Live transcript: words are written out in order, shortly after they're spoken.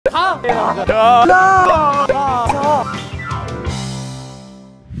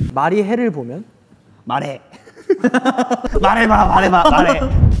말이 해를 보면 말해. 말해.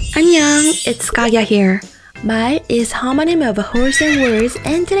 안녕, it's Kaya here. 말 is homonym of a horse and words,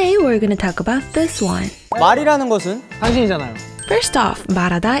 and today we're gonna talk about this one. 말이라는 것은 당신이잖아요. First off,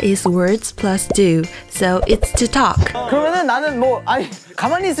 말하다 is words plus do, so it's to talk. 그러면은 나는 뭐 아니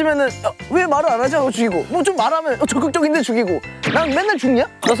가만히 있으면은 왜 말을 안 하지? 죽이고 뭐 좀 말하면 적극적인데 죽이고 난 맨날 죽냐?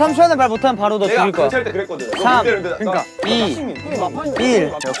 너 3초 안에 말 못하면 바로 너 죽일 거야. 내가 때 그랬거든. 3, 그러니까 2,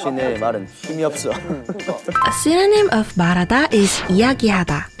 1. 역시 내 말은 힘이 없어. A synonym of 말하다 is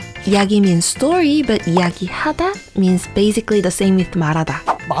이야기하다. 이야기 means story, but 이야기하다 means basically the same with 말하다.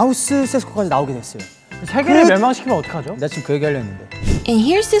 마우스 세스코까지 나오게 됐어요. 세계를 멸망시키면 어떡하죠? 나 지금 그 얘기 하려 했는데. And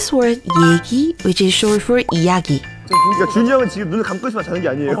here's this word 얘기, which is short for 이야기. 그러니까 준이 형은 지금 눈을 감고 있으면 자는 게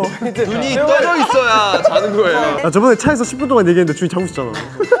아니에요. 눈이 떠져 있어야 자는 거예요. 나 저번에 차에서 10분 동안 얘기했는데 준이 자고 있었잖아.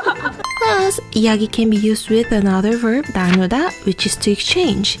 Plus, 이야기 can be used with another verb, 나누다, which is to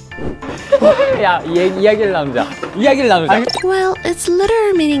exchange. 야, 이야기를 나누자. Well, its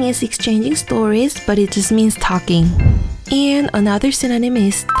literal meaning is exchanging stories, but it just means talking. And another synonym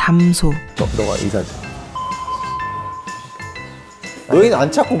is 담소. 너가 인사하자. 너희는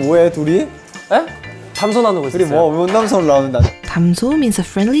안 찾고 뭐해 둘이? 에? 담소 나누고 있어요. 둘이 뭐 원담소를 나눈다. 담소 means a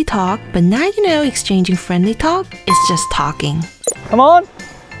friendly talk, but now you know exchanging friendly talk is just talking. Come on.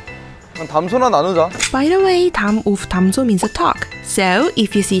 담소나 나누자. By the way, 담 of 담소 means a talk. So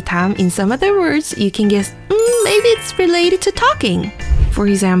if you see 담 in some other words, you can guess maybe it's related to talking. For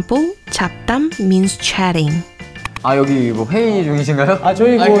example, 잡담 means chatting. 아 여기 뭐 회의 중이신가요? 아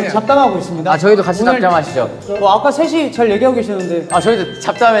저희 뭐 잡담하고 있습니다. 아 저희도 같이 잡담하시죠. 아까 셋이 잘 얘기하고 계시는데. 아 저희도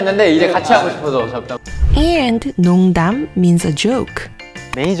잡담했는데 이제 같이 하고 싶어서 잡담. And 농담 means a joke.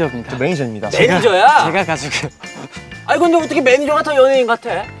 매니저입니다. 매니저야? 제가 가지고. 아니 근데 어떻게 매니저 같아 연예인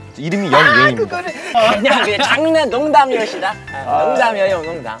같아? 이름이 연예인입니다. 그냥 장난 농담이었시다. 농담이에요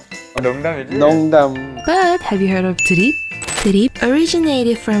농담. 농담이지? 농담. But have you heard of 드립? 드립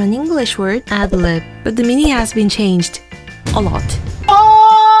originated from an English word, ad-lib, but the meaning has been changed a lot.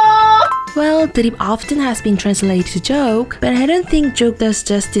 Well, 드립 often has been translated to joke, but I don't think joke does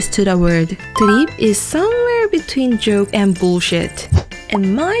justice to the word. 드립 is somewhere between joke and bullshit.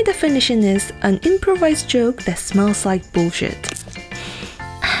 And my definition is an improvised joke that smells like bullshit.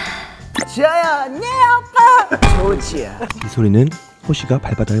 지아야, 네 아빠. 좋지야. 이 소리는 호시가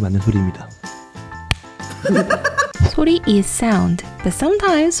발바닥을 맞는 소리입니다. 소리 is sound, but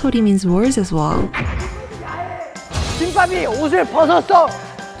sometimes 소리 means words as well. 김밥이 옷을 벗었어.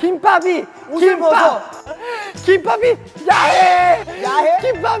 김밥이 야해.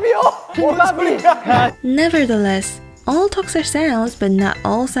 김밥이. Nevertheless, all talks are sounds, but not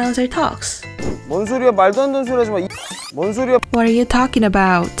all sounds are talks. 뭔 소리야? 말도 안 되는 소리 하지 마. 뭔 소리야? What are you talking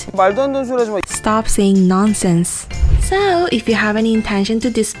about? 말도 안 되는 소리 하지 마. Stop saying nonsense. So, if you have any intention to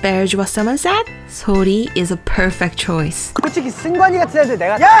disparage what someone said, 소리 is a perfect choice. 솔직히 승관이 같은 애들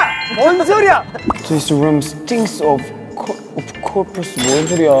내가 야! 뭔 소리야? This room stinks of corpus. 뭔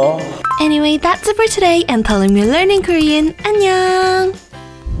소리야? Anyway, that's it for today, and telling me learning Korean. 안녕!